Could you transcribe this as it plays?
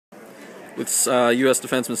With U.S.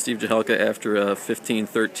 defenseman Steve Jahelka after a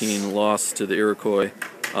 15-13 loss to the Iroquois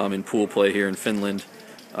in pool play here in Finland.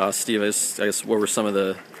 Steve, I guess what were some of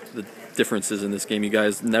the differences in this game? You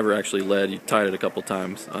guys never actually led. You tied it a couple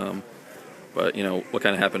times. But, you know, what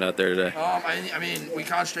kind of happened out there today? I mean, we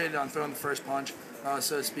concentrated on throwing the first punch,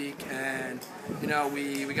 so to speak, and, you know,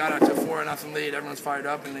 we got out to a 4-0 lead. Everyone's fired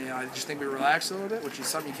up, and I just think we relaxed a little bit, which is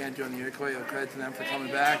something you can't do on the Iroquois. Credit to them for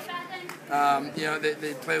coming back. You know,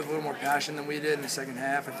 they played with a little more passion than we did in the second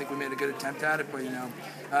half. I think we made a good attempt at it, but, you know,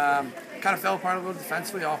 kind of fell apart a little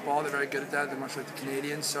defensively off ball. They're very good at that. They're much like the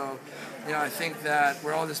Canadians. So, you know, I think that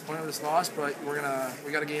we're all disappointed with this loss, but we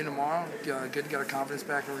got a game tomorrow. Good to get our confidence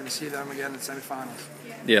back, and we're going to see them again in the semifinals.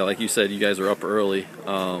 Yeah, like you said, you guys are up early.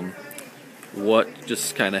 What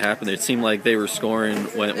just kind of happened there? It seemed like they were scoring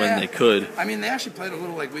when they could. I mean, they actually played a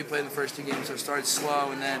little like we played in the first two games, so it started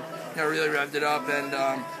slow and then, you know, really revved it up. And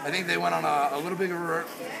I think they went on a little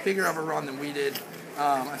bigger of a run than we did.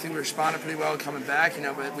 I think we responded pretty well coming back, you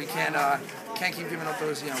know, but we can't keep giving up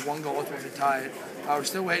those, you know, one goal to tie it. We're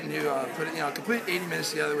still waiting to put it, you know, complete 80 minutes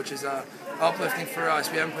together, which is uplifting for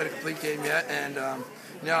us. We haven't played a complete game yet, and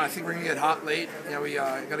you know, I think we're gonna get hot late. You know, we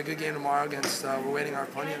got a good game tomorrow against we're waiting our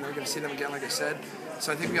opponent, and we're gonna see them again, like I said.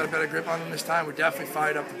 So I think we got a better grip on them this time. We're definitely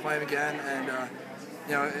fired up to play them again, and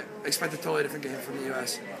you know, expect a totally different game from the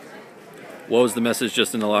U.S. What was the message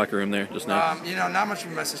just in the locker room there just now? You know, not much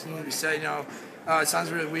of a message needed to be said. You know, it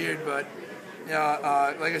sounds really weird, but you know,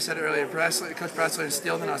 like I said earlier, Coach Presley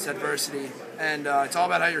instilled in us adversity, and it's all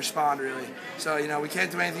about how you respond, really. So, you know, we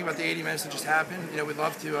can't do anything about the 80 minutes that just happened. You know, we'd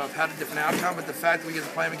love to have had a different outcome, but the fact that we get to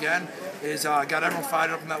play them again is got everyone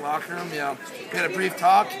fired up in that locker room. You know, we had a brief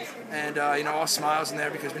talk, and you know, all smiles in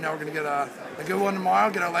there because we know we're going to get a good one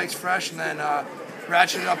tomorrow, get our legs fresh, and then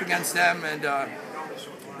ratchet it up against them and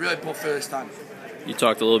really pull through this time. You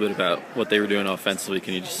talked a little bit about what they were doing offensively.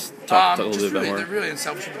 Can you just talk a little bit about more? They're really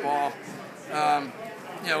unselfish with the ball.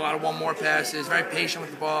 You know, a lot of one-more passes, very patient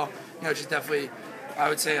with the ball. You know, just definitely, I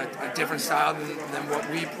would say, a different style than what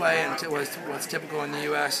we play and what's typical in the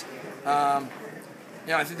U.S. You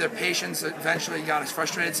know, I think their patience eventually got us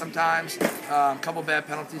frustrated sometimes. A couple bad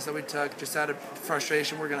penalties that we took just out of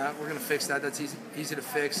frustration. We're gonna fix that. That's easy to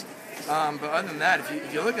fix. But other than that,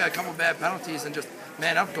 if you look at a couple bad penalties and just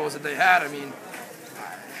man-up goals that they had, I mean,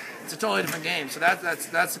 it's a totally different game. So that's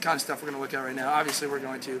the kind of stuff we're going to look at right now. Obviously, we're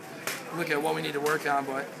going to look at what we need to work on,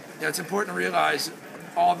 but you know, it's important to realize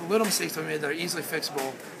all the little mistakes we made that are easily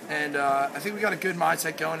fixable. And I think we got a good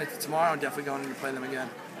mindset going into tomorrow and definitely going in to play them again.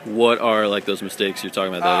 What are like those mistakes you're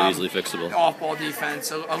talking about that are easily fixable? Off-ball defense,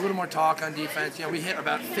 so a little more talk on defense. You know, we hit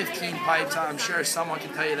about 15 pipes. I'm sure someone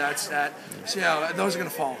can tell you that stat. So, you know, those are going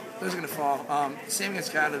to fall. Those are going to fall. Same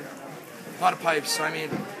against Canada. A lot of pipes. So, I mean,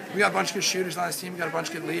 we got a bunch of good shooters on this team. We got a bunch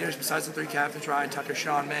of good leaders besides the three captains: Ryan Tucker,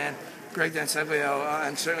 Sean Mann, Greg Danseglio,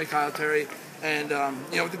 and certainly Kyle Terry. And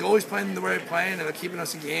you know, with the goalies playing the way they're playing and they're keeping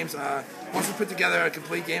us in games, once we put together a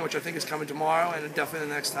complete game, which I think is coming tomorrow and definitely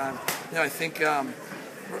the next time, you know, I think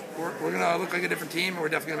we're going to look like a different team, and we're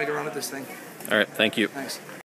definitely going to make a run at this thing. All right, thank you. Thanks.